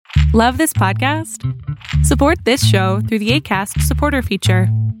Love this podcast? Support this show through the Acast supporter feature.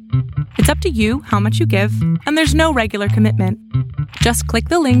 It's up to you how much you give, and there's no regular commitment. Just click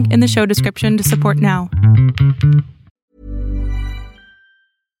the link in the show description to support now.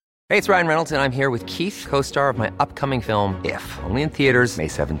 Hey, it's Ryan Reynolds, and I'm here with Keith, co-star of my upcoming film, If, only in theaters May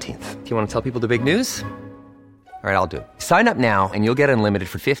 17th. Do you want to tell people the big news? All right, I'll do it. Sign up now and you'll get unlimited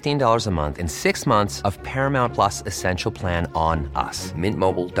for $15 a month and 6 months of Paramount Plus Essential Plan on us.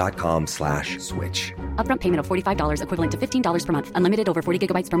 MintMobile.com/switch. Upfront payment of $45 equivalent to $15 per month. Unlimited over 40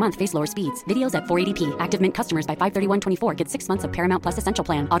 gigabytes per month. Face lower speeds. Videos at 480p. Active Mint customers by 531.24 get 6 months of Paramount Plus Essential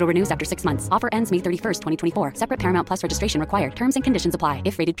Plan. Auto renews after 6 months. Offer ends May 31st, 2024. Separate Paramount Plus registration required. Terms and conditions apply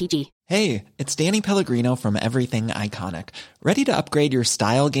if rated PG. Hey, it's Danny Pellegrino from Everything Iconic. Ready to upgrade your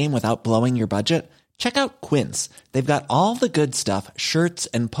style game without blowing your budget? Check out Quince. They've got all the good stuff, shirts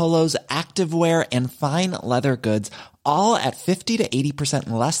and polos, activewear, and fine leather goods, all at 50 to 80%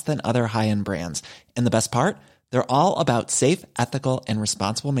 less than other high-end brands. And the best part? They're all about safe, ethical, and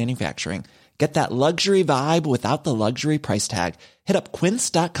responsible manufacturing. Get that luxury vibe without the luxury price tag. Hit up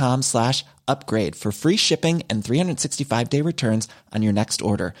quince.com/upgrade for free shipping and 365-day returns on your next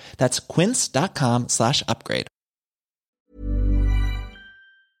order. That's quince.com/upgrade.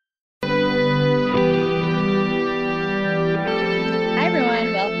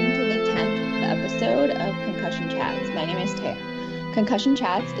 Welcome to the 10th episode of Concussion Chats. My name is Taya. Concussion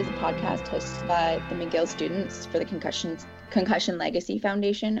Chats is a podcast hosted by the McGill students for the Concussion Legacy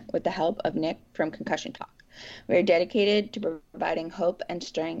Foundation with the help of Nick from Concussion Talk. We are dedicated to providing hope and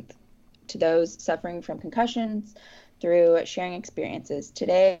strength to those suffering from concussions through sharing experiences.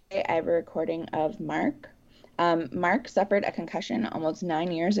 Today, I have a recording of Mark. Mark suffered a concussion almost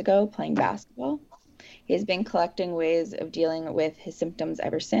 9 years ago playing basketball. He has been collecting ways of dealing with his symptoms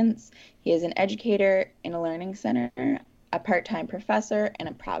ever since. He is an educator in a learning center, a part-time professor, and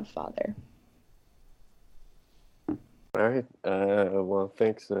a proud father. All right. Well,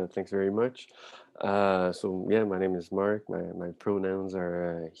 thanks very much. So yeah, my name is Mark. My pronouns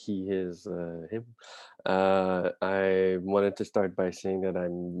are he, his, him. I wanted to start by saying that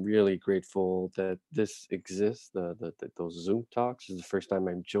I'm really grateful that this exists. Those Zoom talks is the first time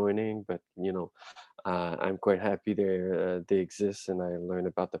I'm joining, but I'm quite happy they exist, and I learned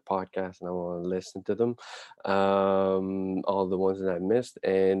about the podcast, and I want to listen to them, all the ones that I missed,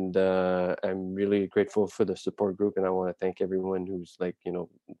 and I'm really grateful for the support group, and I want to thank everyone who's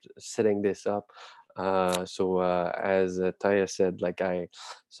setting this up. As Taya said, I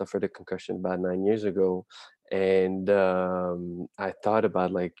suffered a concussion about 9 years ago, and I thought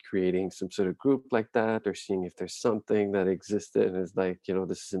about creating some sort of group like that, or seeing if there's something that existed, and it's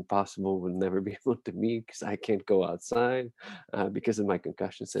this is impossible, we'll never be able to meet because I can't go outside because of my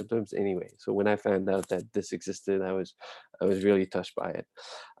concussion symptoms anyway. So when I found out that this existed, I was really touched by it.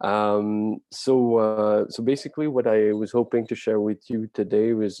 So basically what I was hoping to share with you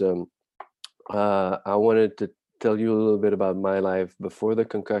today was I wanted to tell you a little bit about my life before the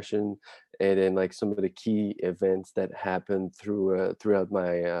concussion, and then some of the key events that happened throughout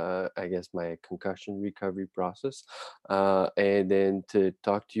my my concussion recovery process, and then to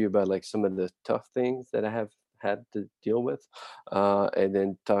talk to you about some of the tough things that I have had to deal with, and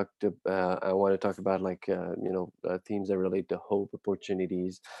then I want to talk about themes that relate to hope,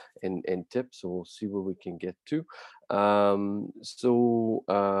 opportunities, and tips. So we'll see what we can get to.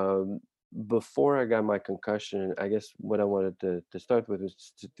 Before I got my concussion, I guess what I wanted to start with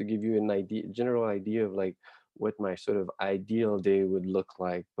is to give you general idea of what my sort of ideal day would look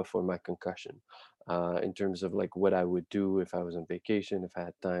like before my concussion, in terms of what I would do if I was on vacation, if I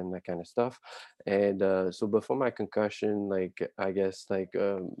had time, that kind of stuff. And so before my concussion, I guess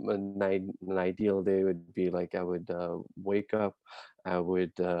an ideal day would be I would wake up, I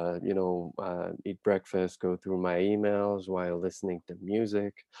would eat breakfast, go through my emails while listening to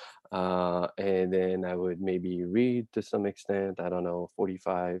music, and then I would maybe read to some extent, I don't know,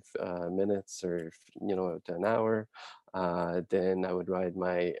 45 minutes or to an hour. Then I would ride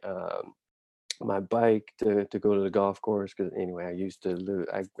my bike to go to the golf course, because anyway, I used to live,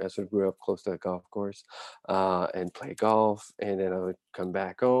 I sort of grew up close to the golf course, and play golf, and then I would come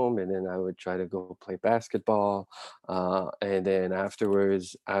back home, and then I would try to go play basketball, and then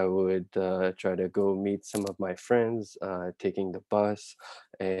afterwards I would try to go meet some of my friends, taking the bus.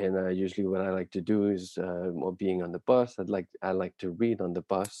 And usually what I like to do is, while being on the bus, I like to read on the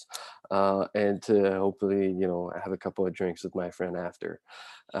bus, and to hopefully have a couple of drinks with my friend after.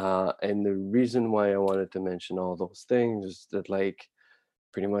 And the reason why I wanted to mention all those things is that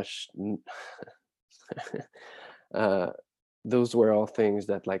pretty much those were all things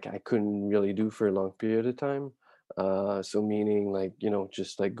that I couldn't really do for a long period of time. So meaning like,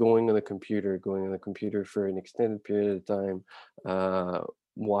 just like going on the computer for an extended period of time, uh,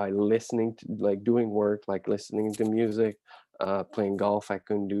 while listening to, like, doing work, like listening to music, playing golf I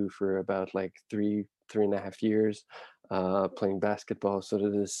couldn't do for about like 3.5 years, playing basketball sort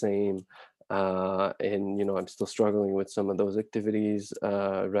of the same. And I'm still struggling with some of those activities.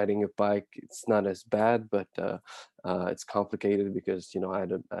 Riding a bike, it's not as bad, but it's complicated because I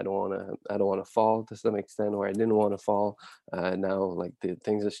don't want to fall to some extent, or I didn't want to fall. Now like the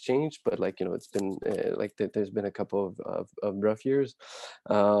things has changed, but like it's been like there's been a couple of rough years,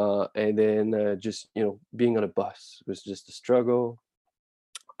 and then just being on a bus was just a struggle.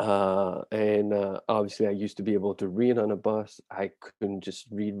 And obviously, I used to be able to read on a bus. I couldn't just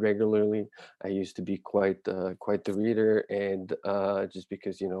read regularly. I used to be quite the reader, and just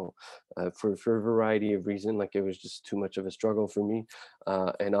because for a variety of reasons, like it was just too much of a struggle for me.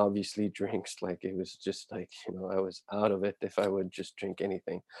 And obviously, drinks, like it was just like I was out of it if I would just drink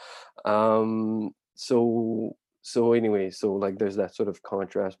anything. So anyway, so like there's that sort of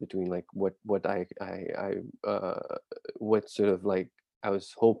contrast between like what what sort of like I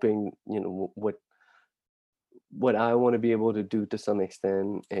was hoping, what I want to be able to do to some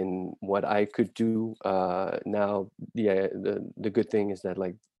extent, and what I could do. Now, the good thing is that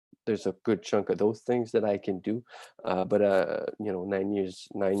like there's a good chunk of those things that I can do, but 9 years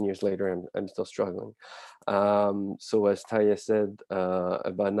later, I'm still struggling. So as Taya said,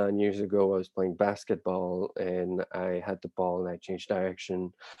 about 9 years ago, I was playing basketball and I had the ball and I changed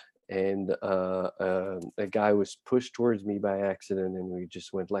direction, and a guy was pushed towards me by accident, and we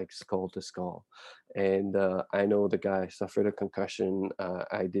just went like skull to skull. And I know the guy suffered a concussion.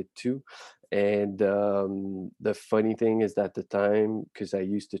 I did too. And the funny thing is that at the time, because I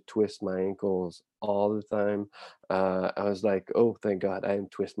used to twist my ankles all the time, I was like, oh, thank God I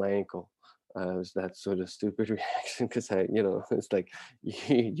didn't twist my ankle. It was that sort of stupid reaction because it's like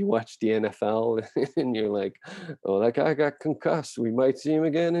you watch the NFL and you're like, oh, that guy got concussed. We might see him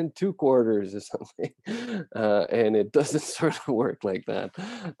again in 2 quarters or something. And it doesn't sort of work like that.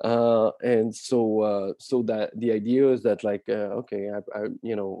 And so that the idea is that like, okay, on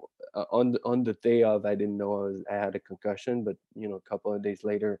the day of, I didn't know I had a concussion, but a couple of days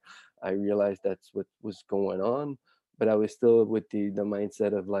later, I realized that's what was going on. But I was still with the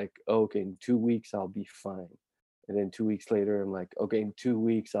mindset of like, oh, okay, in 2 weeks I'll be fine. And then 2 weeks later, I'm like, okay, in 2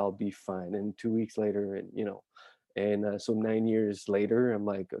 weeks I'll be fine. And 2 weeks later, and so 9 years later, I'm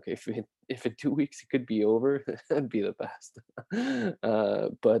like, okay, if in 2 weeks it could be over, that'd be the best.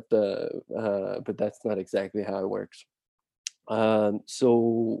 But that's not exactly how it works.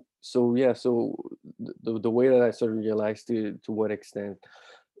 So yeah, so the way that I sort of realized to what extent,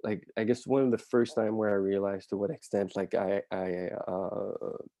 like I guess one of the first time where I realized to what extent like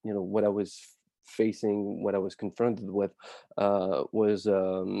what I was facing, what I was confronted with, was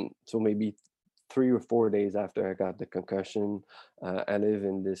so maybe 3 or 4 days after I got the concussion. I lived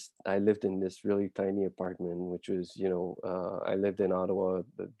in this really tiny apartment, which was, I lived in Ottawa.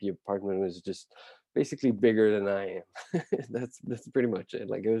 The apartment was just basically bigger than I am. That's pretty much it.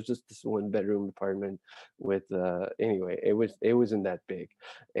 Like it was just this 1 bedroom apartment with anyway, it wasn't that big.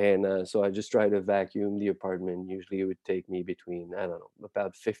 And so I just tried to vacuum the apartment. Usually it would take me between, I don't know,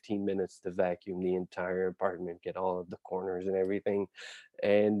 about 15 minutes to vacuum the entire apartment, get all of the corners and everything.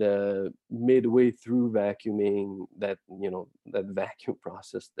 And midway through vacuuming that vacuum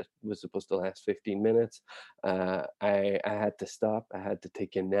process that was supposed to last 15 minutes, I had to stop. I had to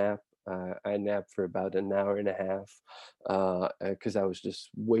take a nap. I napped for about an hour and a half because I was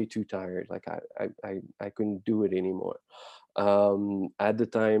just way too tired. Like I couldn't do it anymore. At the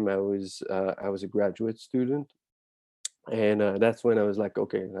time, I was a graduate student, and that's when I was like,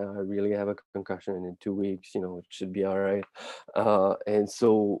 okay, I really have a concussion in 2 weeks. It should be all right. And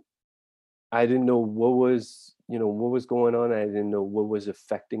so I didn't know what was going on. I didn't know what was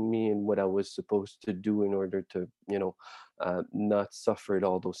affecting me and what I was supposed to do in order to, not suffer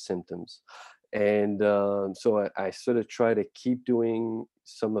all those symptoms. And so I sort of try to keep doing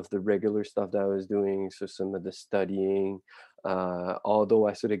some of the regular stuff that I was doing. So some of the studying, although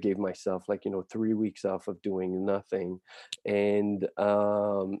I sort of gave myself like, 3 weeks off of doing nothing. And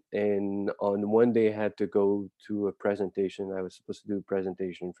on one day I had to go to a presentation. I was supposed to do a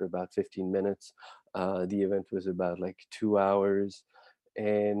presentation for about 15 minutes. The event was about like 2 hours,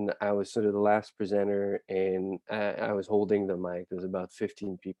 and I was sort of the last presenter, and I was holding the mic. There's about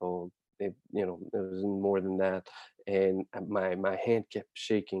 15 people. It was more than that, and my hand kept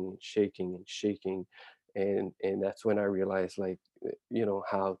shaking and shaking and shaking, and that's when I realized like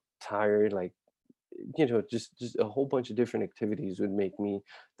how tired, like just a whole bunch of different activities would make me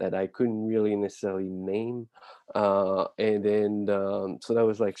that I couldn't really necessarily name. And then so that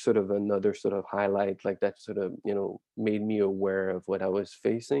was like sort of another sort of highlight, like that sort of made me aware of what I was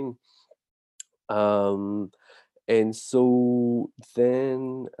facing. um and so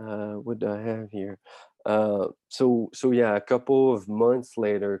then, what do I have here? So yeah, a couple of months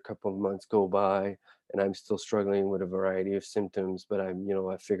later, a couple of months go by, and I'm still struggling with a variety of symptoms. But I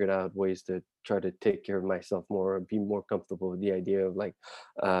figured out ways to try to take care of myself more, be more comfortable with the idea of like,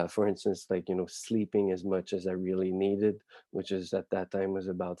 for instance, like sleeping as much as I really needed, which is at that time was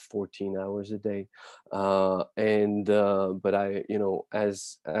about 14 hours a day. And but I,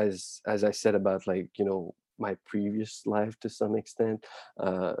 as I said about like my previous life to some extent,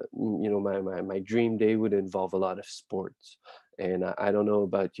 my dream day would involve a lot of sports. And I don't know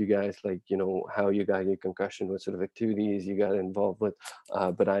about you guys, like how you got your concussion, what sort of activities you got involved with,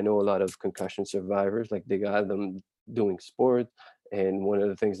 but I know a lot of concussion survivors, like they got them doing sport, and one of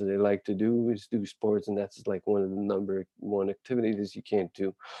the things that they like to do is do sports, and that's like one of the number one activities you can't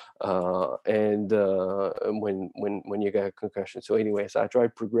do, and when you got a concussion. So anyways, I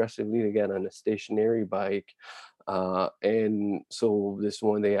tried progressively to get on a stationary bike, and so this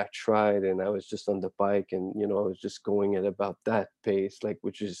one day I tried, and I was just on the bike, and I was just going at about that pace, like,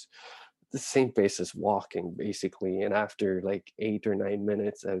 which is the same pace as walking basically. And after like 8 or 9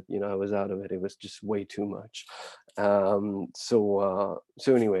 minutes, I was out of it. It was just way too much. So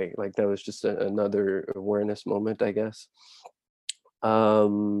anyway, like that was just another awareness moment, I guess.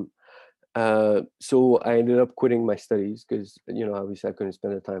 um so I ended up quitting my studies because obviously I couldn't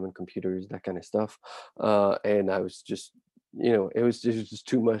spend the time on computers, that kind of stuff. And I was just, it was just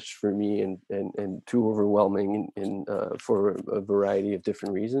too much for me, and too overwhelming, for a variety of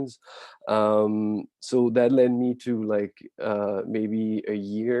different reasons. So that led me to like, maybe a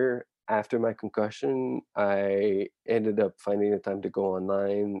year after my concussion, I ended up finding the time to go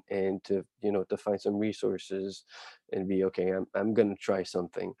online and to find some resources and be okay. I'm gonna try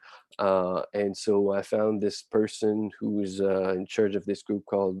something. And so I found this person who's in charge of this group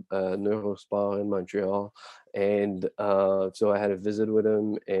called Neurosport in Montreal. And so I had a visit with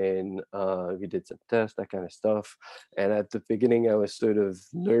him, and we did some tests, that kind of stuff. And at the beginning, I was sort of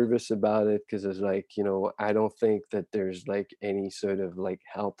nervous about it because it's like, I don't think that there's like any sort of like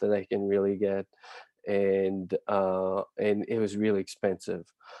help that I can really get. And it was really expensive.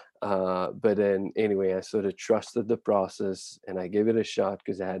 But then anyway, I sort of trusted the process, and I gave it a shot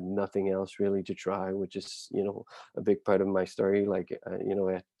because I had nothing else really to try, which is a big part of my story. Like,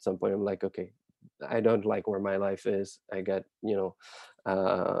 at some point I'm like, okay, I don't like where my life is. I got no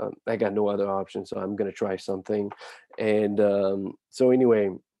other option, so I'm gonna try something. And so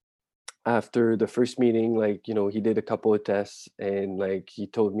anyway, after the first meeting, like he did a couple of tests, and like he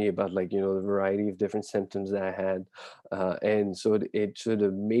told me about like the variety of different symptoms that I had. And so it sort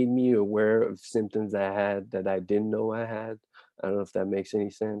of made me aware of symptoms that I had that I didn't know I had. I don't know if that makes any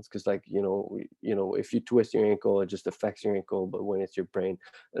sense, because like if you twist your ankle, it just affects your ankle, but when it's your brain,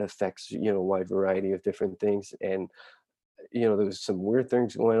 it affects a wide variety of different things. And there was some weird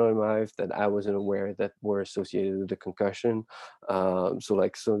things going on in my life that I wasn't aware that were associated with the concussion. So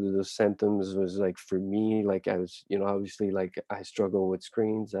like some of the symptoms was like, for me, like I was, obviously like I struggle with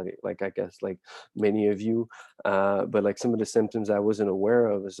screens, like I guess like many of you. But like some of the symptoms I wasn't aware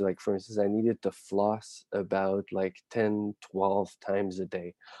of is like, for instance, I needed to floss about like 10, 12 times a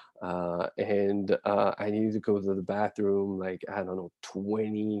day. And I needed to go to the bathroom like, I don't know,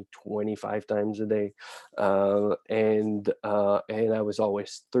 20, 25 times a day. And I was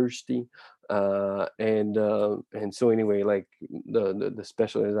always thirsty. And so anyway, like the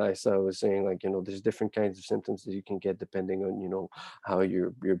specialist I saw was saying like, there's different kinds of symptoms that you can get depending on how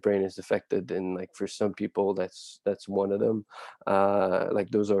your brain is affected. And like for some people, that's one of them. Like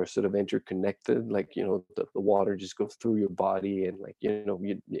those are sort of interconnected, like the water just goes through your body, and like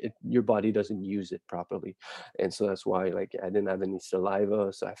your body doesn't use it properly. And so that's why like I didn't have any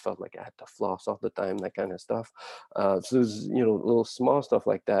saliva, so I felt like I had to floss all the time, that kind of stuff. So there's little small stuff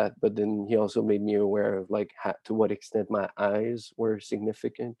like that. But then he also made me aware of like to what extent my eyes were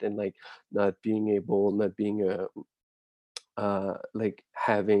significant, and like not being a like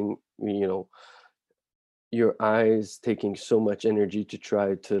having your eyes taking so much energy to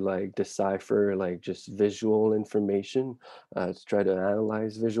try to like decipher like just visual information, to try to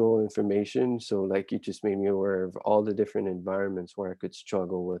analyze visual information. So like it just made me aware of all the different environments where I could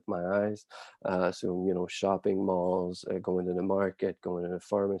struggle with my eyes. So shopping malls, going to the market, going to the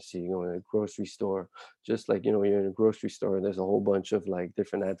pharmacy, going to the grocery store. Just like you're in a grocery store, there's a whole bunch of like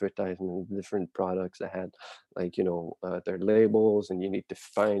different advertisements, different products that had like their labels, and you need to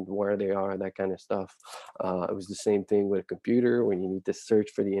find where they are, that kind of stuff. It was the same thing with a computer when you need to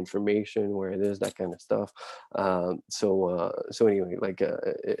search for the information where it is, that kind of stuff. So anyway, like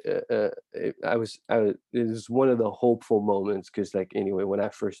it was one of the hopeful moments, because like anyway, when I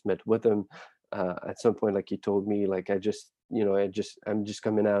first met with him, at some point, like he told me, like I'm just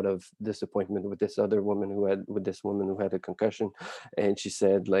coming out of disappointment with this woman who had a concussion, and she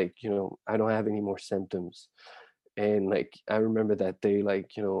said like I don't have any more symptoms. And like I remember that day,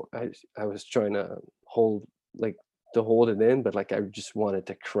 like I was trying to hold like to hold it in, but like I just wanted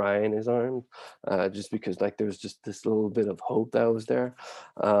to cry in his arms, just because like there was just this little bit of hope that was there.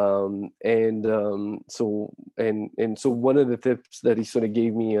 And so one of the tips that he sort of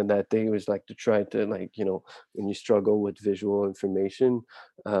gave me on that day was like to try to like when you struggle with visual information,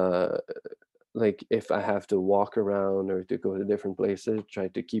 uh like if I have to walk around or to go to different places, try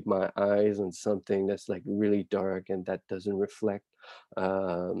to keep my eyes on something that's like really dark and um,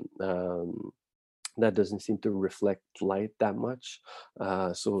 um, that doesn't seem to reflect light that much.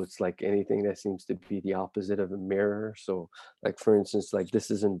 So it's like anything that seems to be the opposite of a mirror. So like for instance, like this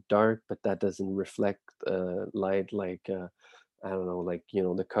isn't dark, but that doesn't reflect light, like I don't know, like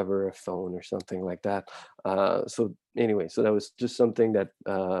the cover of a phone or something like that. So anyway, so that was just something that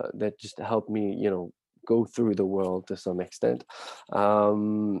just helped me, go through the world to some extent.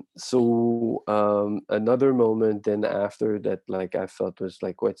 Another moment then after that, like I felt was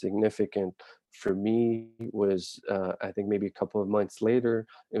like quite significant for me was, I think maybe a couple of months later,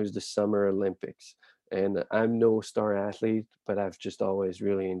 it was the Summer Olympics. And I'm no star athlete, but I've just always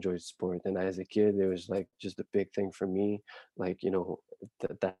really enjoyed sport. And as a kid, it was like just a big thing for me, like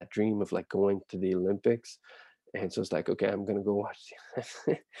that dream of like going to the Olympics. And so it's like, okay, I'm gonna go watch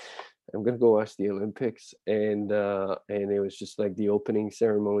I'm gonna go watch the Olympics. And it was just like the opening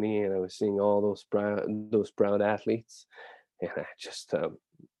ceremony, and I was seeing all those proud athletes, and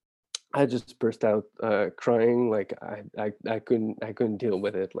I just burst out crying. Like I couldn't deal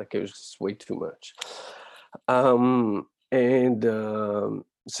with it. Like it was just way too much. And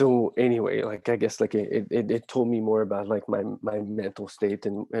So anyway, like I guess like it told me more about like my mental state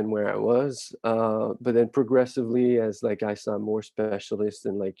and where I was. But then progressively, as like I saw more specialists,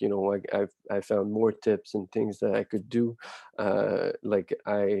 and like I found more tips and things that I could do. Like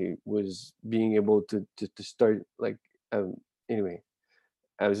I was being able to start like anyway,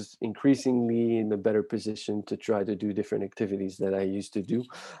 I was increasingly in a better position to try to do different activities that I used to do.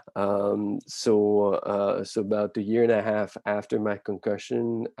 So about a year and a half after my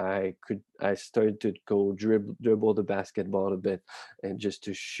concussion, I started to go dribble the basketball a bit, and just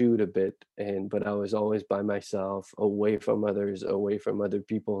to shoot a bit. But I was always by myself, away from others, away from other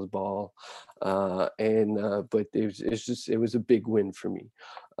people's ball. And But it was a big win for me.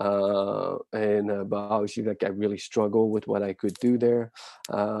 But obviously, like I really struggled with what I could do there.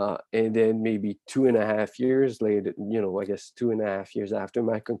 And then maybe 2.5 years later, I guess 2.5 years after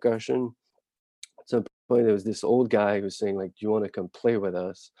my concussion, at some point there was this old guy who was saying like, "Do you want to come play with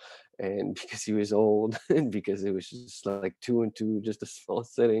us?" And because he was old, and because it was just like 2-and-2, just a small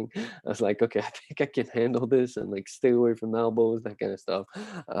setting, I was like, okay, I think I can handle this, and like stay away from elbows, that kind of stuff.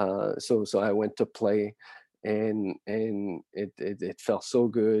 So I went to play, and it felt so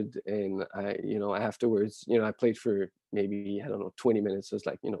good. And afterwards, I played for maybe, I don't know, 20 minutes. I was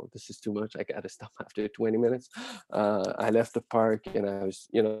like, this is too much, I gotta stop after 20 minutes. I left the park, and I was,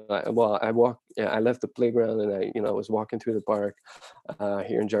 I walked, yeah, I left the playground, and I was walking through the park,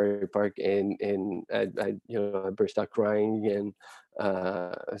 here in Jari Park, and I burst out crying again.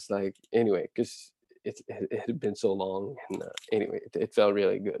 It's like, anyway, because it had been so long. And anyway, it felt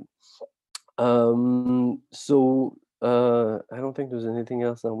really good. I don't think there's anything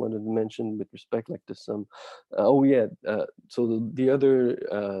else I wanted to mention with respect, like to some. Oh yeah. So the other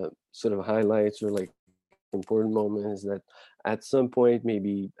sort of highlights, or like important moment, is that at some point,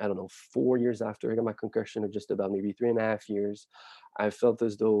 maybe, I don't know, 4 years after I got my concussion, or just about maybe 3.5 years, I felt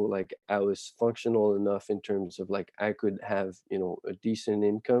as though like I was functional enough in terms of like I could have a decent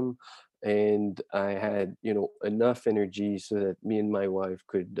income, and I had enough energy so that me and my wife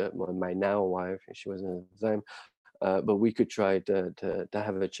could, well, my now wife, she wasn't at the time, but we could try to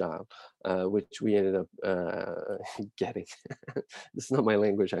have a child, which we ended up getting. This is not my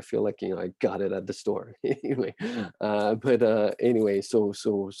language. I feel like, I got it at the store. Anyway, but anyway, so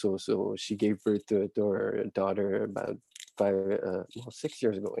she gave birth to our daughter about 6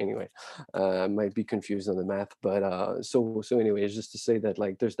 years ago. Anyway, I might be confused on the math, but so anyway, it's just to say that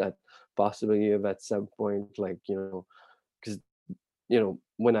like there's that possibility of at some point, like, because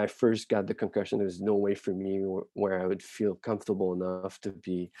when I first got the concussion, there was no way for me where I would feel comfortable enough to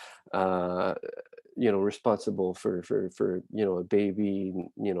be, uh, responsible for a baby,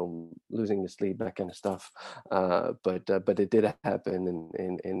 losing the sleep, that kind of stuff. But it did happen,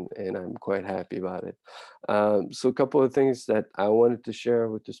 and I'm quite happy about it. So a couple of things that I wanted to share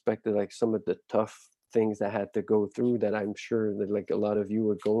with respect to like some of the tough things I had to go through that I'm sure that like a lot of you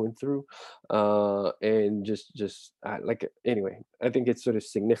are going through, and just like anyway, I think it's sort of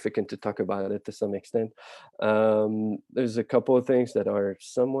significant to talk about it to some extent. There's a couple of things that are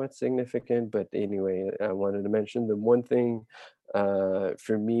somewhat significant, but anyway, I wanted to mention the one thing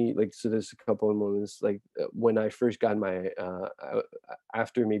for me, like, so there's a couple of moments like when I first got my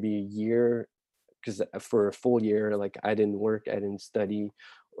after maybe a year, because for a full year, like I didn't work, I didn't study,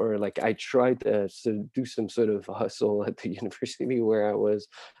 or like I tried to do some sort of hustle at the university where I was,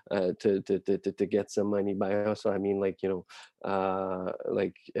 to get some money. By hustle, I mean like,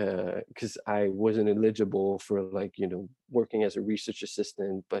 because I wasn't eligible for like, working as a research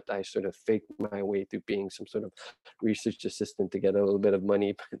assistant, but I sort of faked my way through being some sort of research assistant to get a little bit of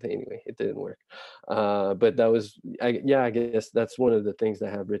money. But anyway, it didn't work. But that was, I guess that's one of the things that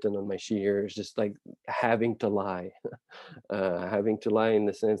I have written on my sheet here, is just like having to lie. Having to lie in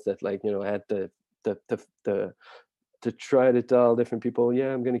the sense that, like, I had to try to tell different people,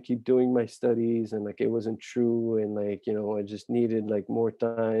 yeah, I'm going to keep doing my studies, and like it wasn't true, and like, I just needed like more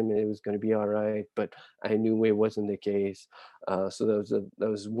time and it was going to be all right, but I knew it wasn't the case. So that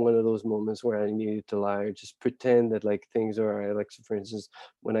was one of those moments where I needed to lie, or just pretend that like things are all right. Like, so for instance,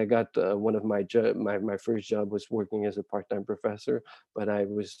 when I got one of my first job was working as a part-time professor, but I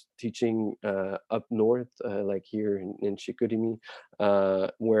was teaching up north, like here in Chicoutimi,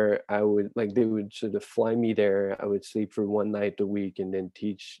 where I would, like, they would sort of fly me there. I would sleep for one night a week and then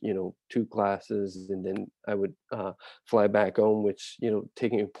teach, two classes, and then I would fly back home, which,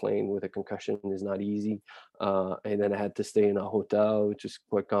 taking a plane with a concussion is not easy. And then I had to stay in a hotel, which is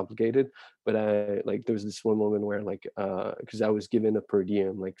quite complicated. But I, like, there was this one moment where, like, because I was given a per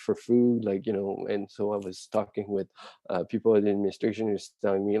diem, like, for food, like, and so I was talking with people at the administration who's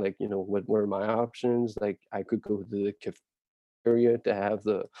telling me, like, what were my options. Like, I could go to the area to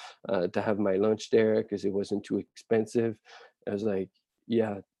have my lunch there because it wasn't too expensive. I was like,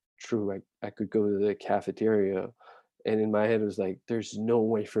 yeah, true. I could go to the cafeteria. And in my head, it was like, there's no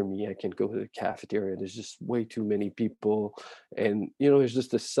way for me I can go to the cafeteria. There's just way too many people. And, it's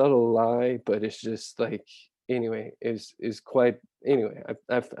just a subtle lie, but it's just like, anyway, is quite, anyway,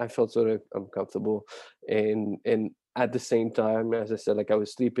 I felt sort of uncomfortable. And at the same time, as I said, like I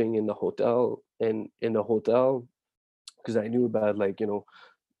was sleeping in the hotel, and in the hotel, because I knew about, like,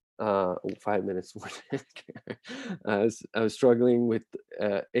 5 minutes more. I was struggling with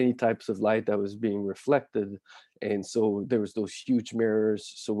any types of light that was being reflected, and so there was those huge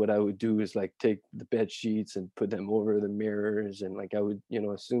mirrors. So what I would do is like take the bed sheets and put them over the mirrors, and like I would,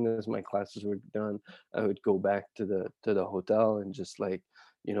 as soon as my classes were done, I would go back to the hotel and just like,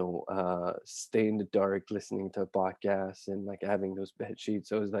 stay in the dark listening to podcasts and like having those bed sheets.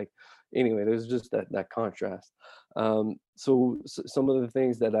 So it was like, anyway, there's just that contrast. So some of the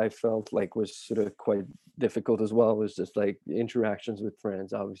things that I felt like was sort of quite difficult as well was just like interactions with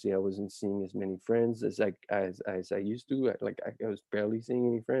friends. Obviously, I wasn't seeing as many friends as I used to. I was barely seeing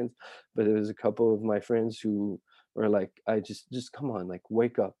any friends, but there was a couple of my friends who were like, I just come on, like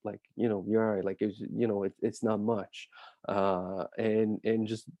wake up, like, you're all right, like it's not much. And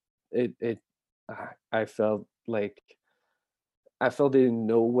just it I felt like I felt they didn't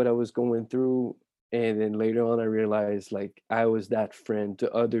know what I was going through. And then later on, I realized like I was that friend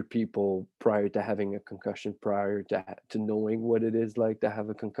to other people prior to having a concussion, prior to knowing what it is like to have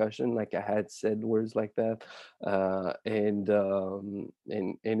a concussion. Like I had said words like that, and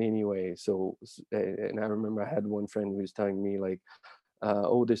anyway, and I remember I had one friend who was telling me like,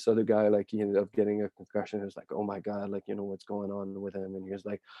 oh, this other guy, like he ended up getting a concussion. It was like, oh my God, like, what's going on with him? And he was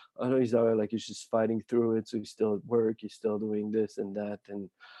like, oh no, he's all right. Like he's just fighting through it. So he's still at work. He's still doing this and that. And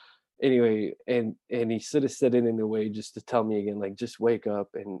anyway, and he sort of said it in a way just to tell me again, like, just wake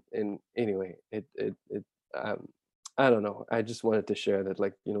up. And anyway, um, I don't know. I just wanted to share that,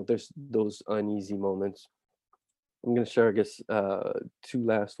 like, there's those uneasy moments. I'm gonna share, I guess, two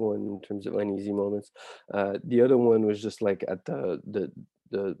last one in terms of uneasy moments. The other one was just like at the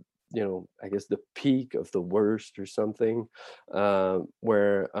I guess the peak of the worst or something,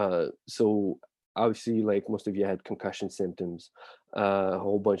 where so obviously like most of you had concussion symptoms, a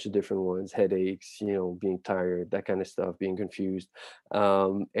whole bunch of different ones, headaches, being tired, that kind of stuff, being confused,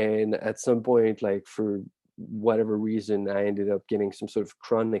 and at some point, like for whatever reason, I ended up getting some sort of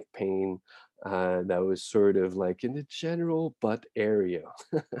chronic pain that was sort of like in the general butt area.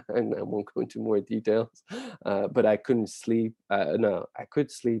 And I won't go into more details, but I couldn't sleep. No, I could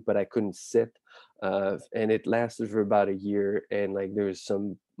sleep, but I couldn't sit. And it lasted for about a year. And like there was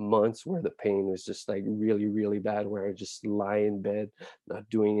some months where the pain was just like really, really bad, where I just lie in bed, not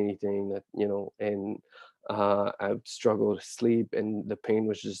doing anything, and I would struggle to sleep, and the pain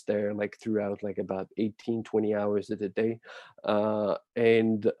was just there like throughout like about 18, 20 hours of the day.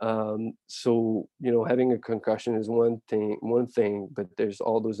 And So having a concussion is one thing, but there's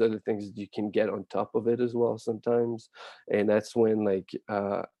all those other things that you can get on top of it as well sometimes. And that's when like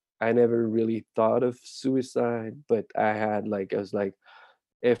I never really thought of suicide, but I was like,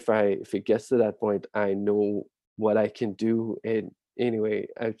 if it gets to that point, I know what I can do. And anyway,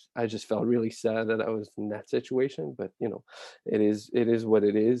 I just felt really sad that I was in that situation, but it is what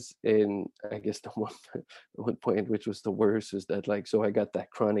it is. And I guess the one point which was the worst is that like, so I got that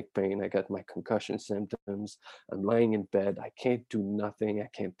chronic pain, I got my concussion symptoms, I'm lying in bed, I can't do nothing, I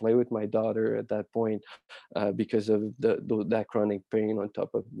can't play with my daughter at that point, because of that chronic pain on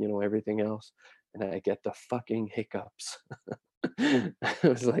top of everything else, and I get the fucking hiccups. I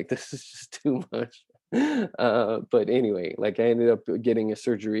was like, this is just too much. But anyway, like I ended up getting a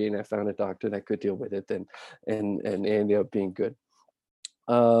surgery, and I found a doctor that could deal with it, and it ended up being good.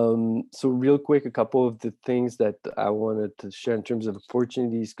 So real quick, a couple of the things that I wanted to share in terms of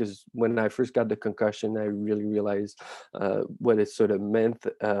opportunities, because when I first got the concussion, I really realized what it sort of meant.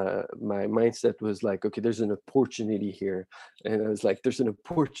 My mindset was like, okay, there's an opportunity here. And I was like, there's an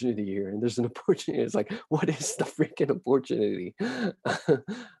opportunity here, and there's an opportunity. It's like, what is the freaking opportunity?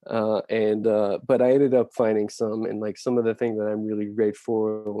 But I ended up finding some, and like some of the things that I'm really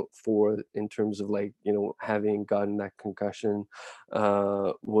grateful for in terms of like, having gotten that concussion,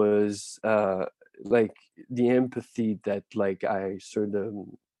 was like the empathy that like I sort of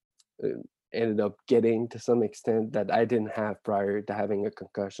uh, ended up getting to some extent that I didn't have prior to having a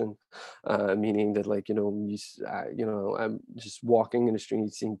concussion. Meaning that like I'm just walking in the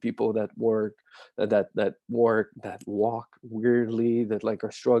street, seeing people that walk weirdly, that like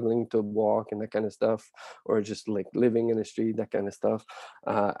are struggling to walk and that kind of stuff, or just like living in the street, that kind of stuff.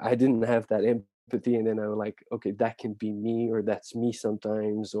 I didn't have that empathy, and then I was like, okay, that can be me, or that's me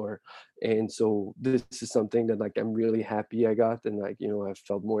sometimes, and so this is something that like I'm really happy I got. And like I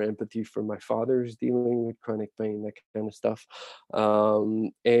felt more empathy for my father who's dealing with chronic pain, that kind of stuff.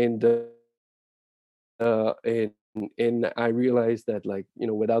 And and I realized that like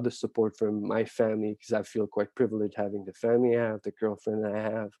without the support from my family, because I feel quite privileged having the family I have, the girlfriend I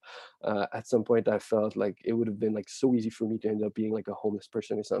have, at some point I felt like it would have been like so easy for me to end up being like a homeless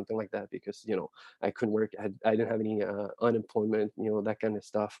person or something like that, because I couldn't work, I didn't have any unemployment, that kind of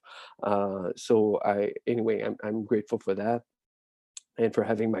stuff. So I'm grateful for that, and for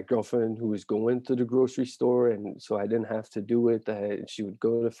having my girlfriend who was going to the grocery store, and so I didn't have to do it. She would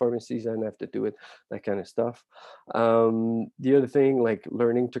go to the pharmacies, I didn't have to do it, that kind of stuff. The other thing, like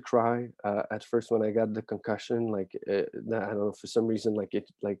learning to cry. At first when I got the concussion, like I don't know, for some reason it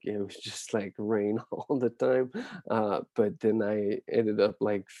was just like rain all the time. But then I ended up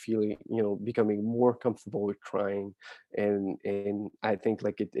like feeling, becoming more comfortable with crying, and I think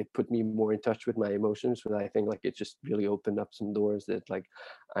like it put me more in touch with my emotions, but I think like it just really opened up some doors that like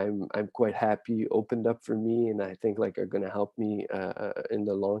I'm quite happy opened up for me, and I think like are going to help me in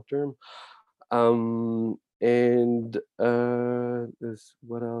the long term. And this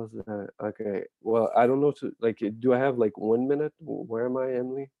what else? Okay, well, I don't know, to like, do I have like 1 minute? Where am I,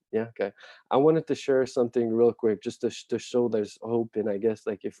 Emily? Yeah, okay. I wanted to share something real quick, just to show there's hope. And I guess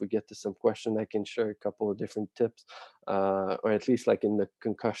like if we get to some question, I can share a couple of different tips, or at least like in the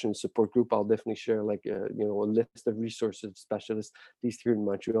concussion support group, I'll definitely share like a list of resources, specialists, at least here in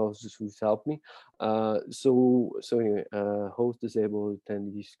Montreal, who's helped me. So anyway, host disabled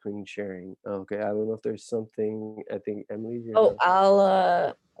attendee screen sharing. Okay, I don't know if there's something. I think Emily. Oh,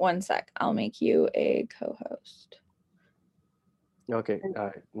 I'll 1 sec. I'll make you a co-host. Okay, all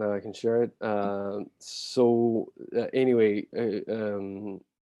right, now I can share it. So anyway,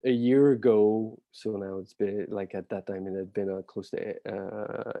 a year ago, so now it's been like at that time it had been close to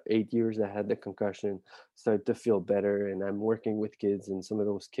 8 years I had the concussion, started to feel better, and I'm working with kids, and some of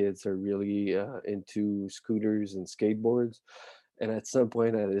those kids are really into scooters and skateboards. And at some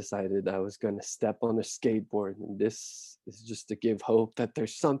point I decided I was going to step on a skateboard, and this is just to give hope that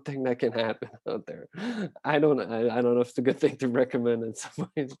there's something that can happen out there. I don't know if it's a good thing to recommend at some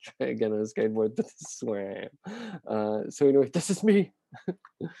point to try again on a skateboard, but this is where I am. So anyway, this is me.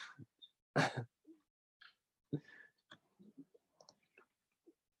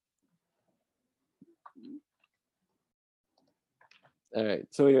 All right.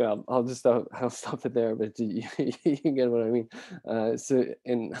 So anyway, I'll just I'll stop it there, but you get what I mean. So,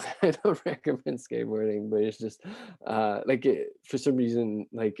 and I don't recommend skateboarding, but it's just like for some reason,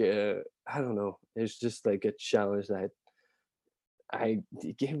 like I don't know, it's just like a challenge that I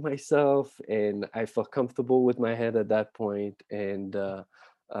gave myself, and I felt comfortable with my head at that point, and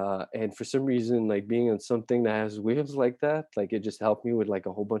for some reason, like being on something that has wheels like that, like it just helped me with like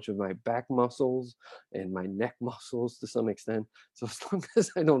a whole bunch of my back muscles and my neck muscles to some extent. So as long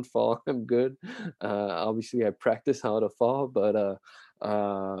as I don't fall, I'm good. Obviously, I practice how to fall, but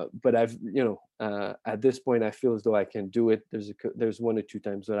I've at this point I feel as though I can do it. There's one or two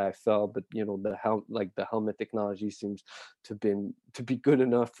times that I fell, but the helmet technology seems to be good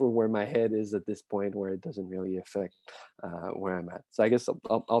enough for where my head is at this point, where it doesn't really affect where I'm at. So I guess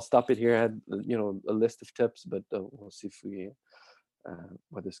I'll stop it here. I had a list of tips, but we'll see if we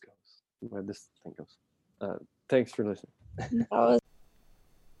where this thing goes. Thanks for listening. That was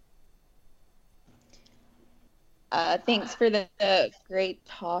thanks for the great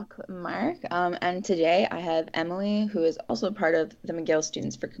talk, Mark. And today I have Emily, who is also part of the McGill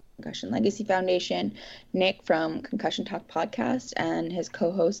Students for Concussion Legacy Foundation, Nick from Concussion Talk Podcast, and his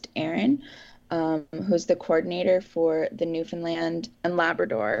co-host Aaron, who's the coordinator for the Newfoundland and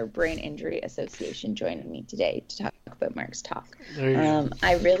Labrador Brain Injury Association, joining me today to talk about Mark's talk.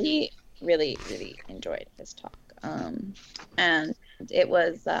 I really, really, really enjoyed his talk. And it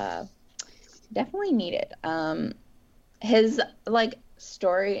was definitely needed. His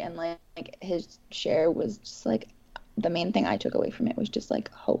story and like his share was just like the main thing I took away from it was just like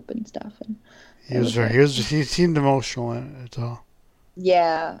hope and stuff. And he seemed emotional in it all. He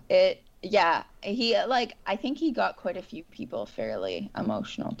I think he got quite a few people fairly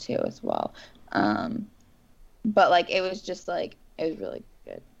emotional too as well. But like it was just like it was really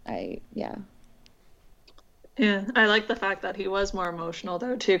good. Yeah, I like the fact that he was more emotional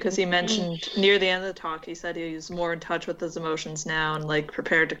though too, because he mentioned near the end of the talk, he said he was more in touch with his emotions now and like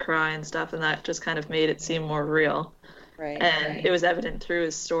prepared to cry and stuff, and that just kind of made it seem more real. Right. And it was evident through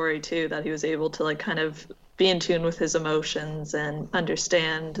his story too that he was able to like kind of be in tune with his emotions and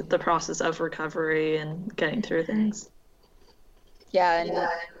understand the process of recovery and getting through things. Yeah,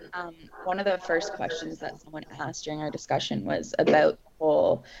 and one of the first questions that someone asked during our discussion was about the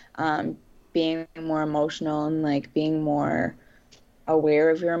whole being more emotional and like being more aware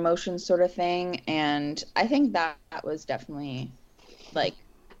of your emotions sort of thing. And I think that was definitely like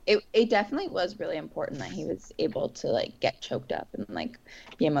it definitely was really important that he was able to like get choked up and like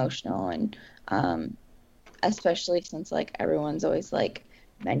be emotional, and especially since like everyone's always like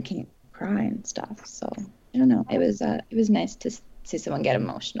men can't cry and stuff. So I don't know, it was nice to see someone get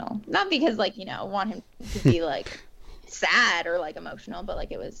emotional, not because like I want him to be like sad or like emotional, but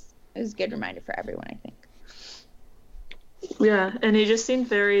like it was a good reminder for everyone, I think. Yeah, and he just seemed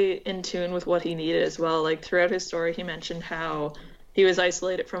very in tune with what he needed as well. Like throughout his story, he mentioned how he was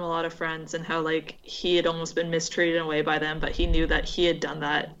isolated from a lot of friends and how like he had almost been mistreated in a way by them, but he knew that he had done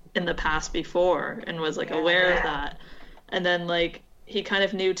that in the past before and was like aware of that. And then like he kind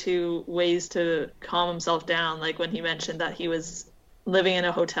of knew ways to calm himself down, like when he mentioned that he was living in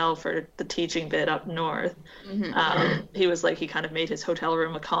a hotel for the teaching bit up north. He was like, he kind of made his hotel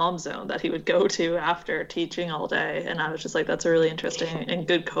room a calm zone that he would go to after teaching all day. And I was just like, that's a really interesting and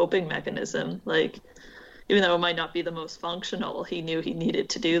good coping mechanism. Like, even though it might not be the most functional, he knew he needed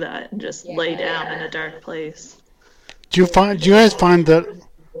to do that and just lay down in a dark place. Do you guys find that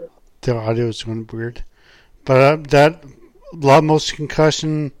the audio is going weird, but that most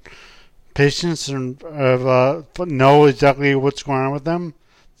concussion patients know exactly what's going on with them?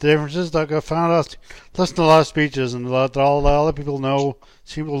 The difference is, like, I found out, listen to a lot of speeches, and all the people know,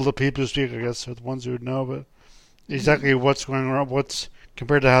 the people who speak, I guess, are the ones who would know, but exactly what's going on, what's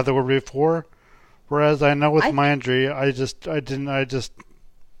compared to how they were before. Whereas I know with my injury, I just didn't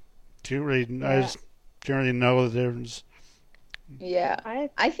really know the difference. Yeah,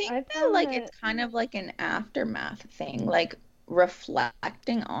 I think that like it's kind of like an aftermath thing, like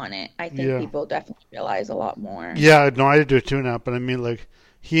reflecting on it. I think people definitely realize a lot more. Yeah, no, I do it too now, but I mean, like,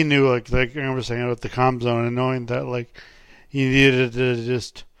 he knew, like I remember saying about the calm zone and knowing that, like, he needed to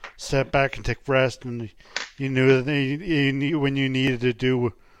just step back and take rest, and you knew that you knew when you needed to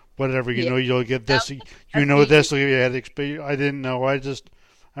do whatever, you'll get this, this will give you headaches, but I didn't know. I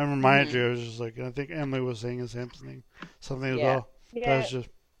reminded you, I was just like, I think Emily was saying the same thing, something as well. Yeah, That's just...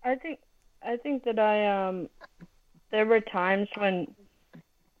 I think that there were times when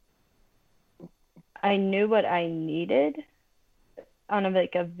I knew what I needed on a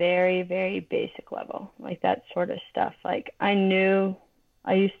very, very basic level, like that sort of stuff. Like I knew,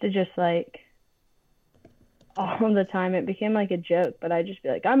 I used to just like all the time, it became like a joke, but I'd just be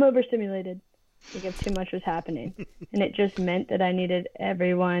like, I'm overstimulated, like if too much was happening. And it just meant that I needed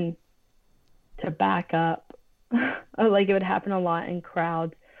everyone to back up. Like it would happen a lot in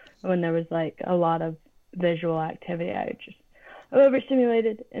crowds when there was like a lot of visual activity. I'm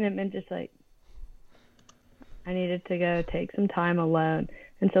overstimulated, and it meant just like I needed to go take some time alone.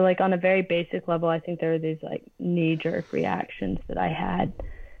 And so like on a very basic level, I think there were these like knee-jerk reactions that I had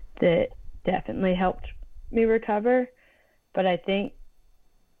that definitely helped me recover. But I think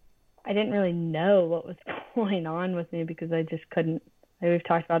I didn't really know what was going on with me because I just couldn't, like we've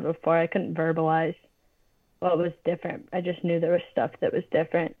talked about it before, I couldn't verbalize what was different. I just knew there was stuff that was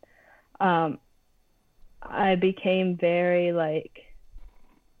different. I became very like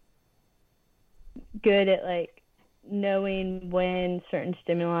good at like knowing when certain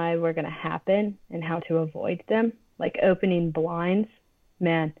stimuli were going to happen and how to avoid them. Like opening blinds,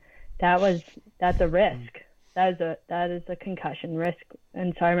 man, that's a risk. That is a concussion risk.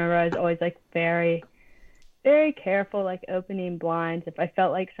 And so I remember I was always like very, very careful, like opening blinds. If I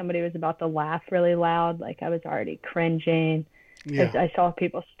felt like somebody was about to laugh really loud, like I was already cringing. Yeah. I saw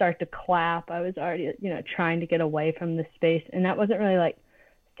people start to clap. I was already, trying to get away from the space. And that wasn't really like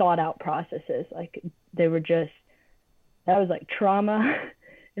thought out processes. Like they were just, that was like trauma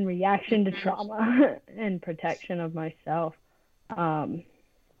and reaction to trauma and protection of myself.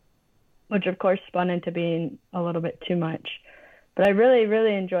 Which of course spun into being a little bit too much. But I really,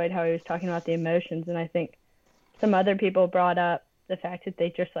 really enjoyed how he was talking about the emotions. And I think some other people brought up the fact that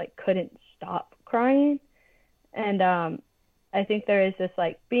they just like couldn't stop crying. And I think there is this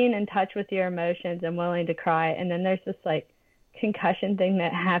like being in touch with your emotions and willing to cry. And then there's this like concussion thing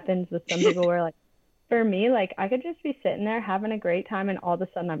that happens with some people where like, for me, like I could just be sitting there having a great time and all of a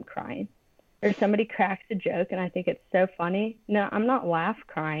sudden I'm crying. Or somebody cracks a joke and I think it's so funny. No, I'm not laugh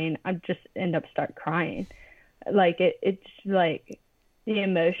crying. I just end up start crying. Like it's like the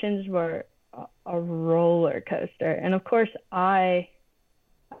emotions were a roller coaster. And of course I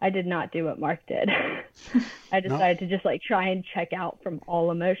did not do what Mark did. I decided to just like try and check out from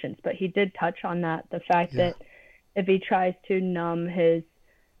all emotions. But he did touch on that, the fact that if he tries to numb his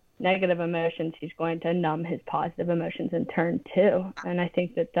negative emotions, he's going to numb his positive emotions in turn too. And I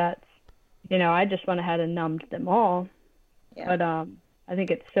think that's, I just went ahead and numbed them all. Yeah. But I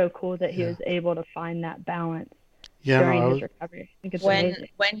think it's so cool that he was able to find that balance during his recovery. I think it's amazing.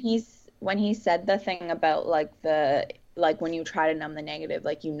 When he said the thing about like when you try to numb the negative,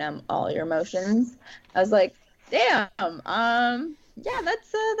 like you numb all your emotions, I was like, damn, yeah,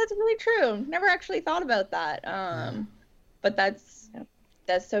 that's really true. Never actually thought about that. But that's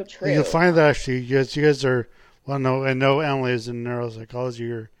so true. You'll find that actually, you guys are, well, no, I know Emily is in neuropsychology.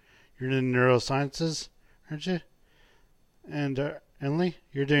 You're in neurosciences, aren't you? And Emily,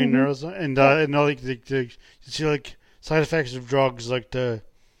 you're doing neuroscience, and I know like you see like side effects of drugs like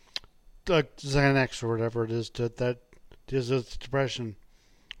Xanax or whatever it is that deals with depression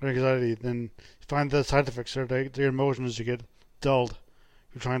or anxiety. Then you find the side effects are like your emotions, you get dulled.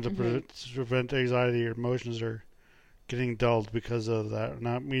 You're trying to prevent anxiety. Your emotions are getting dulled because of that.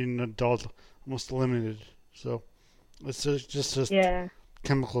 Not meaning dulled, almost eliminated. So it's just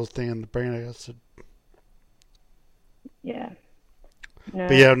chemical thing in the brain, I guess. Yeah. No,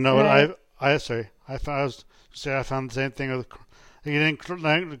 but yeah, no. I found the same thing with. Like, you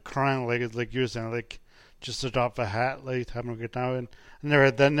didn't crying like you were saying, like just to drop a hat, like having a good time. And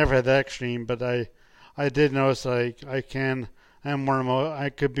I never had that extreme, but I did notice like I am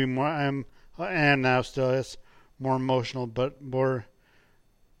now still is more emotional, but more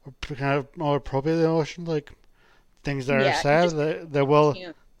kind of more appropriate emotional, like things that are sad that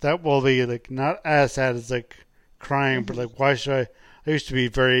will be like not as sad as like crying, but like why should I used to be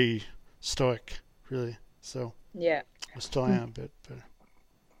very stoic, really. So yeah. I still am a bit, but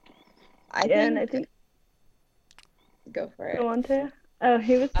I think go for it. Go on to. Oh,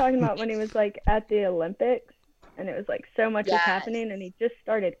 he was talking about when he was like at the Olympics, and it was like so much was happening, and he just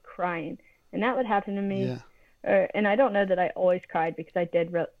started crying, and that would happen to me. Yeah. And I don't know that I always cried because I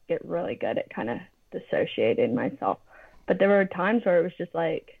did get really good at kind of dissociating myself. But there were times where it was just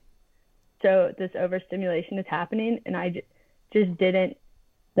like, so this overstimulation is happening, and I just didn't,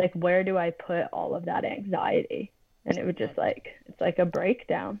 like, where do I put all of that anxiety? And it was just like, it's like a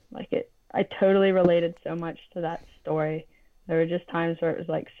breakdown. Like, I totally related so much to that story. There were just times where it was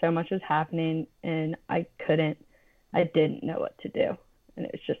like so much was happening, and I didn't know what to do. And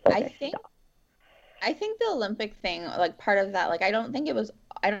it was just like, I think the Olympic thing, like, part of that, like, I don't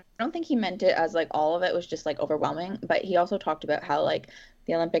think he meant it as, like, all of it was just, like, overwhelming, but he also talked about how, like,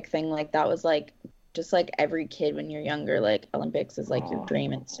 the Olympic thing, like, that was, like, just, like, every kid when you're younger, like, Olympics is, like, your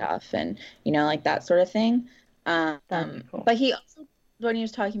dream and stuff, and, you know, like, that sort of thing. Cool. But he also, when he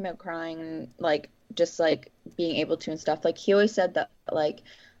was talking about crying and, like, just, like, being able to and stuff, like, he always said that, like,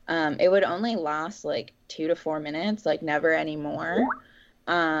 it would only last, like, 2 to 4 minutes, like, never anymore.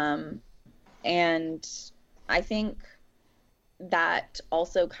 And I think that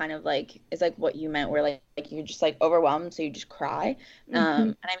also kind of, like, is, like, what you meant, where, like you're just, like, overwhelmed, so you just cry.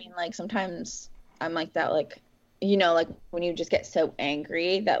 And I mean, like, sometimes I'm like that, like, you know, like, when you just get so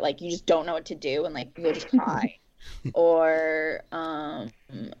angry that, like, you just don't know what to do, and, like, you'll just cry. Or,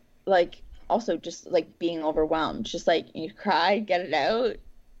 like, also just, like, being overwhelmed, just, like, you cry, get it out,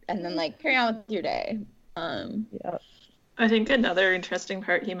 and then, like, carry on with your day. Yeah. I think another interesting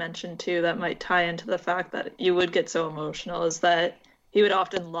part he mentioned too that might tie into the fact that you would get so emotional is that he would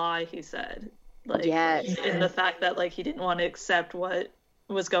often lie, he said. Like, yes. In the fact that, like, he didn't want to accept what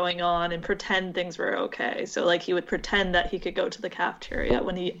was going on and pretend things were okay. So, like, he would pretend that he could go to the cafeteria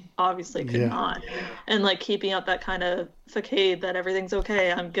when he obviously could not. And, like, keeping up that kind of facade that everything's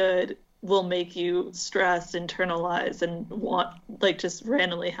okay, I'm good, will make you stressed, internalize, and want, like, just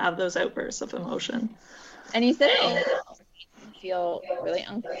randomly have those outbursts of emotion. And he said it made him feel really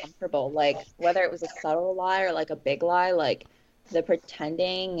uncomfortable, like, whether it was a subtle lie or, like, a big lie, like, the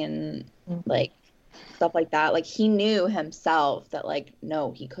pretending and, like, stuff like that. Like, he knew himself that, like,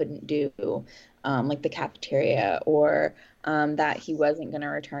 no, he couldn't do, like, the cafeteria, or that he wasn't going to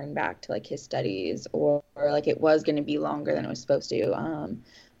return back to, like, his studies, or like, it was going to be longer than it was supposed to.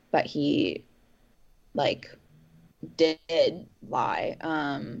 But he, like, did lie.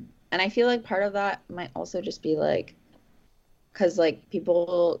 And I feel like part of that might also just be, like, because, like,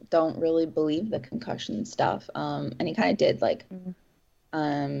 people don't really believe the concussion stuff. And he kind of did, like,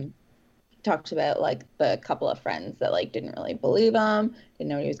 talked about, like, the couple of friends that, like, didn't really believe him, didn't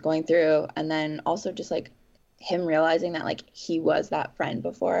know what he was going through. And then also just, like, him realizing that, like, he was that friend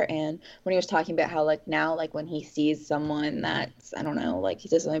before. And when he was talking about how, like, now, like, when he sees someone that's, I don't know, like, he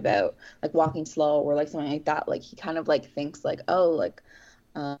says something about, like, walking slow or, like, something like that, like, he kind of, like, thinks, like, oh, like,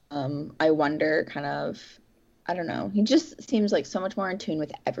 I wonder, kind of, I don't know, he just seems like so much more in tune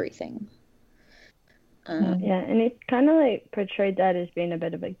with everything. Yeah, and he kind of, like, portrayed that as being a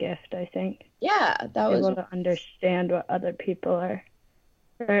bit of a gift, I think. Yeah, that was able to understand what other people are.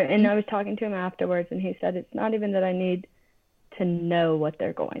 And I was talking to him afterwards, and he said, it's not even that I need to know what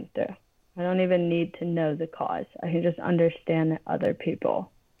they're going through. I don't even need to know the cause. I can just understand that other people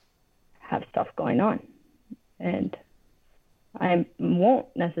have stuff going on. And I won't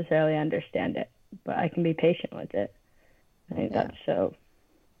necessarily understand it, but I can be patient with it. I think that's so.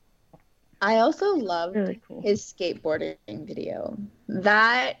 I also loved really cool. His skateboarding video.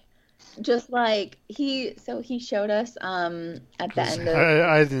 That just, like, he showed us at the end of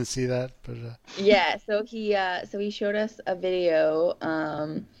I didn't see that, but yeah, so he showed us a video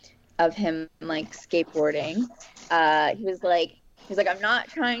of him, like, skateboarding. He was like, I'm not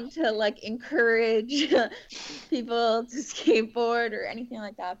trying to, like, encourage people to skateboard or anything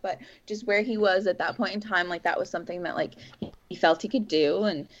like that, but just where he was at that point in time, like, that was something that, like, he felt he could do,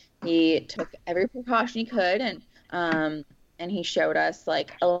 and he took every precaution he could, and he showed us,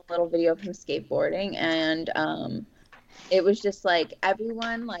 like, a little video of him skateboarding, and it was just, like,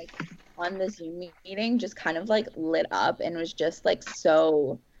 everyone, like, on the Zoom meeting just kind of, like, lit up, and was just, like,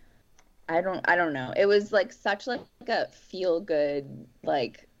 so, I don't know. It was, like, such, like, a feel-good,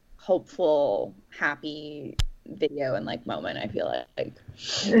 like, hopeful, happy video and, like, moment, I feel like.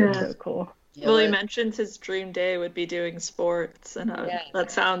 Yeah. So cool. Well, he mentioned his dream day would be doing sports, and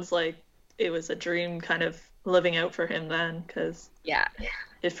that sounds like it was a dream kind of living out for him then, because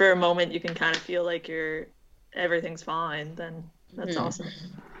if for a moment you can kind of feel like everything's fine, then that's awesome.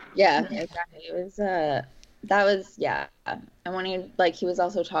 Yeah, exactly. It was that was and when he was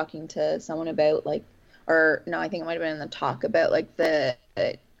also talking to someone about, like, or no, I think it might have been in the talk about, like, the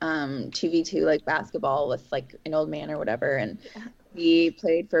 2v2, like, basketball with, like, an old man or whatever, and he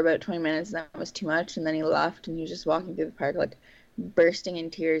played for about 20 minutes, and that was too much, and then he left, and he was just walking through the park, like, bursting in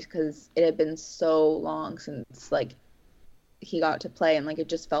tears, because it had been so long since, like, he got to play, and, like, it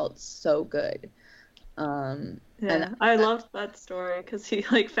just felt so good. Yeah, And I loved that story because he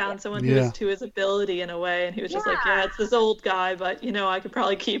like found someone who Yeah. was to his ability in a way, and he was just like, yeah, it's this old guy, but I could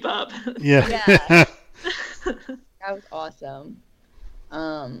probably keep up. Yeah. Yeah. That was awesome.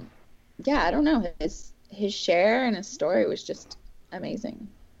 Yeah, I don't know. His share and his story was just amazing.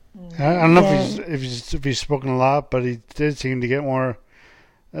 I don't know if he's spoken a lot, but he did seem to get more.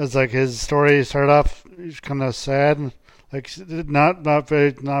 As like his story started off, he's kind of sad, like not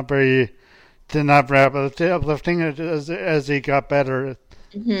very did not wrap uplifting as he got better.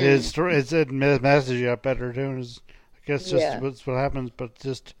 His story, his message got better too. I guess just what happens, but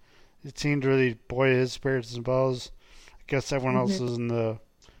just it seemed to really buoy his spirits as well as I guess everyone else is in the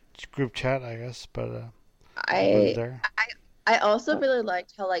group chat. I guess, but I also really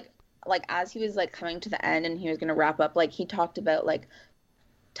liked how like as he was like coming to the end and he was gonna wrap up, like he talked about like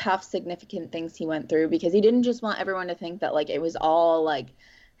tough, significant things he went through, because he didn't just want everyone to think that like it was all like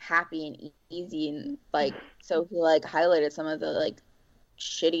happy and easy, and like so he like highlighted some of the like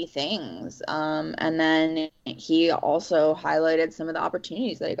shitty things, and then he also highlighted some of the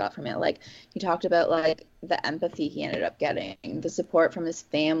opportunities that he got from it. Like he talked about like the empathy he ended up getting, the support from his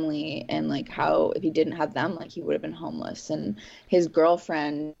family, and like how if he didn't have them, like he would have been homeless, and his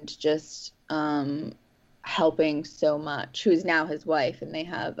girlfriend just helping so much, who's now his wife, and they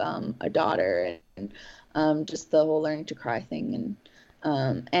have a daughter, and just the whole learning to cry thing,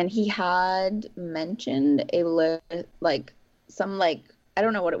 and he had mentioned some I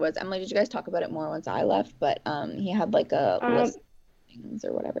don't know what it was. Emily, did you guys talk about it more once I left? But he had like a list of things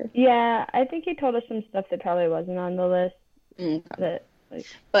or whatever. Yeah, I think he told us some stuff that probably wasn't on the list. No,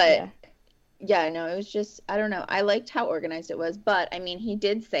 it was just, I don't know. I liked how organized it was, but I mean, he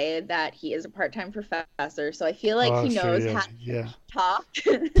did say that he is a part-time professor, so I feel like he knows how to talk.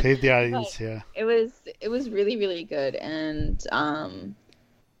 Paid the audience, yeah. It was really, really good, and that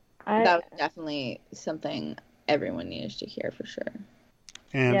was definitely something everyone needed to hear for sure.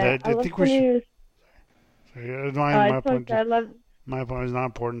 And I think we should. My point is not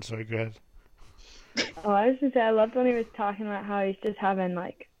important, so go ahead. I was gonna say, I loved when he was talking about how he's just having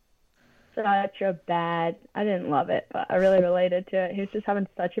like such a bad. I didn't love it, but I really related to it. He was just having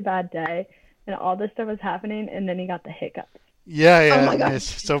such a bad day, and all this stuff was happening, and then he got the hiccups. Yeah. Oh my God.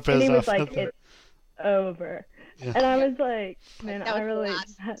 It's so pissed and he was off. like, "It's over." Yeah. And I was like, man, I really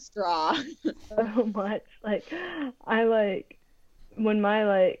straw so much. Like, I like when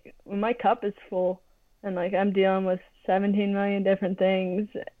my cup is full and like I'm dealing with 17 million different things,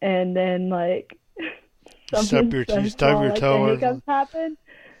 and then like stub your toe. The hiccups happen.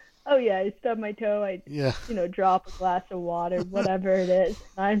 Oh yeah, I stub my toe. I drop a glass of water, whatever it is.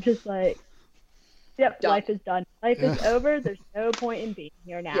 I'm just like, yep, done. Life is done. Life is over. There's no point in being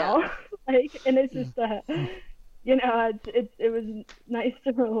here now. Yeah. And it's just it was nice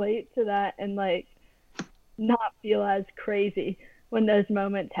to relate to that and like not feel as crazy when those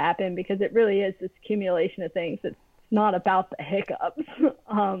moments happen, because it really is this accumulation of things. It's not about the hiccups.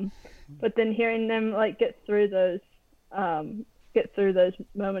 But then hearing them like get through those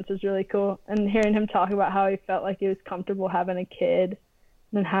moments was really cool. And hearing him talk about how he felt like he was comfortable having a kid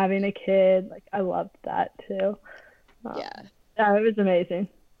and having a kid, like I loved that too. Yeah, it was amazing.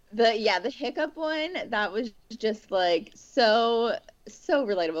 The hiccup one, that was just like so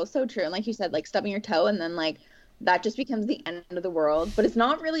relatable, so true. And like you said, like stubbing your toe and then like that just becomes the end of the world. But it's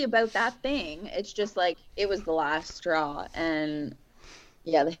not really about that thing. It's just like it was the last straw. And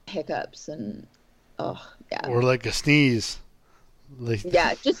yeah, the hiccups and or like a sneeze. Like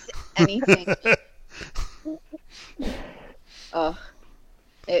yeah, just anything. I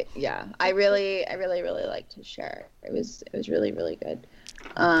really liked his share. It was really, really good.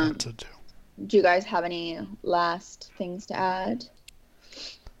 Do you guys have any last things to add?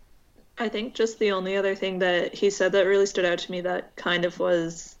 I think just the only other thing that he said that really stood out to me that kind of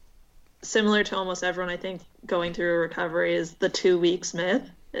was similar to almost everyone, I think, going through a recovery is the 2 weeks myth.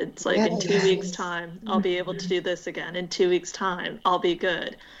 It's like in 2 weeks' time, I'll be able to do this again. In 2 weeks' time, I'll be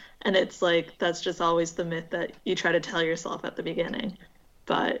good. And it's like, that's just always the myth that you try to tell yourself at the beginning.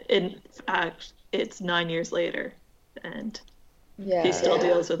 But in fact, it's 9 years later, and he still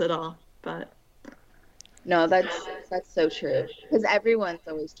deals with it all. But no, that's so true, because everyone's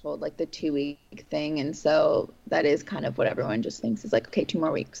always told like the 2 week thing, and so that is kind of what everyone just thinks is like, okay, 2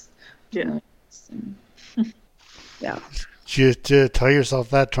 more weeks. Yeah. Yeah. You tell yourself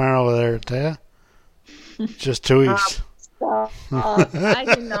that tomorrow over there, Taya? Just 2 weeks. I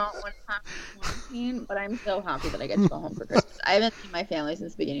do not want to have quarantine, but I'm so happy that I get to go home for Christmas. I haven't seen my family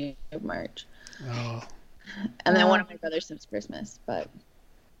since the beginning of March. Oh. And then one of my brothers since Christmas, but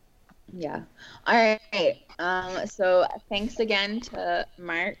Yeah. All right. So thanks again to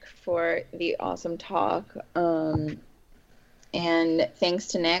Mark for the awesome talk. And thanks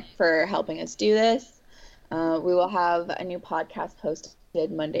to Nick for helping us do this. We will have a new podcast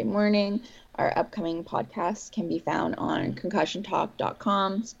posted Monday morning. Our upcoming podcasts can be found on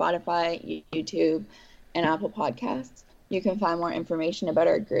concussiontalk.com, Spotify, YouTube, and Apple Podcasts. You can find more information about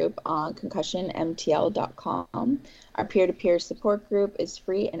our group on concussionmtl.com. Our peer-to-peer support group is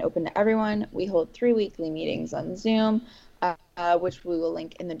free and open to everyone. We hold 3 weekly meetings on Zoom, which we will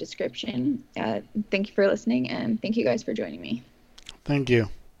link in the description. Thank you for listening, and thank you guys for joining me. Thank you.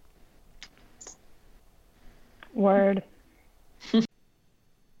 Word.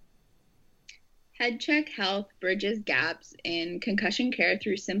 HeadCheck Health bridges gaps in concussion care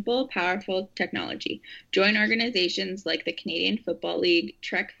through simple, powerful technology. Join organizations like the Canadian Football League,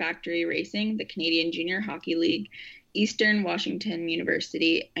 Trek Factory Racing, the Canadian Junior Hockey League, Eastern Washington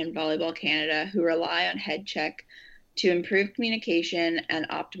University, and Volleyball Canada, who rely on HeadCheck to improve communication and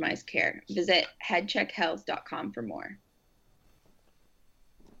optimize care. Visit headcheckhealth.com for more.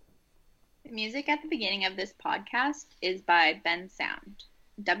 The music at the beginning of this podcast is by Bensound.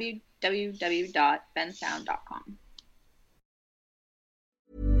 www.bensound.com.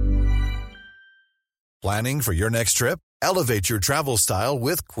 Planning for your next trip? Elevate your travel style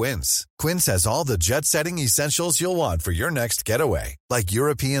with Quince. Quince has all the jet-setting essentials you'll want for your next getaway, like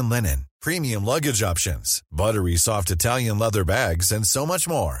European linen, premium luggage options, buttery soft Italian leather bags, and so much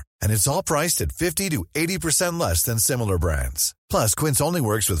more. And it's all priced at 50 to 80% less than similar brands. Plus, Quince only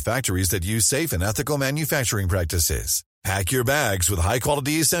works with factories that use safe and ethical manufacturing practices. Pack your bags with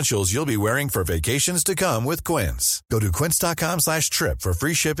high-quality essentials you'll be wearing for vacations to come with Quince. Go to quince.com/trip for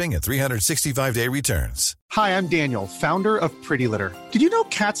free shipping and 365-day returns. Hi, I'm Daniel, founder of Pretty Litter. Did you know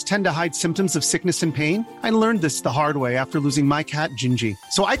cats tend to hide symptoms of sickness and pain? I learned this the hard way after losing my cat, Gingy.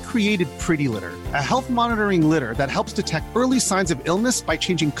 So I created Pretty Litter, a health monitoring litter that helps detect early signs of illness by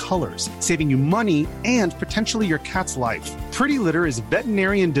changing colors, saving you money and potentially your cat's life. Pretty Litter is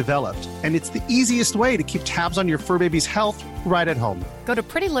veterinarian developed, and it's the easiest way to keep tabs on your fur baby's health right at home. Go to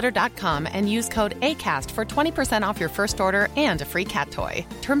prettylitter.com and use code ACAST for 20% off your first order and a free cat toy.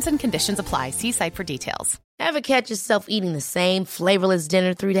 Terms and conditions apply. See site for details. Ever catch yourself eating the same flavorless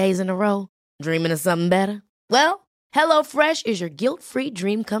dinner 3 days in a row? Dreaming of something better? Well, HelloFresh is your guilt-free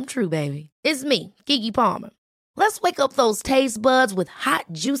dream come true, baby. It's me, Keke Palmer. Let's wake up those taste buds with hot,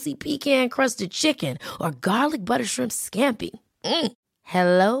 juicy pecan-crusted chicken or garlic butter shrimp scampi.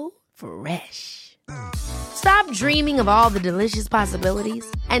 Hello Fresh. Stop dreaming of all the delicious possibilities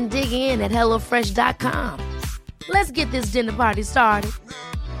and dig in at HelloFresh.com. Let's get this dinner party started.